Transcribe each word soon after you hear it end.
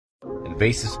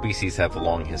invasive species have a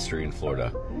long history in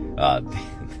Florida.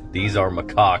 These are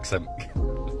macaques.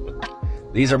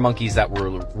 These are monkeys that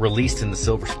were released in the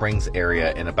Silver Springs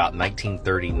area in about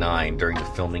 1939 during the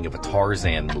filming of a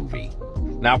Tarzan movie.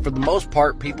 Now, for the most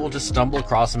part, people just stumble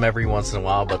across them every once in a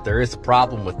while, but there is a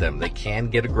problem with them. They can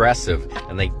get aggressive,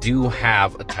 and they do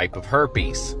have a type of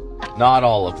herpes. Not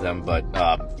all of them, but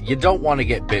you don't want to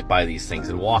get bit by these things,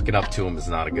 and walking up to them is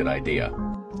not a good idea.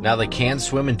 Now, they can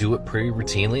swim and do it pretty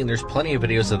routinely, and there's plenty of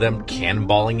videos of them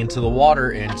cannonballing into the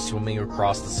water and swimming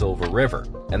across the Silver River.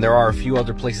 And there are a few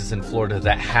other places in Florida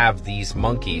that have these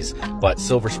monkeys, but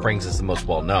Silver Springs is the most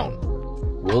well-known.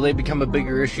 Will they become a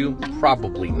bigger issue?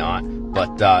 Probably not,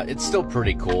 but it's still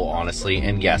pretty cool, honestly.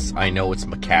 And yes, I know it's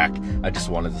macaque. I just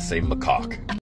wanted to say macaque.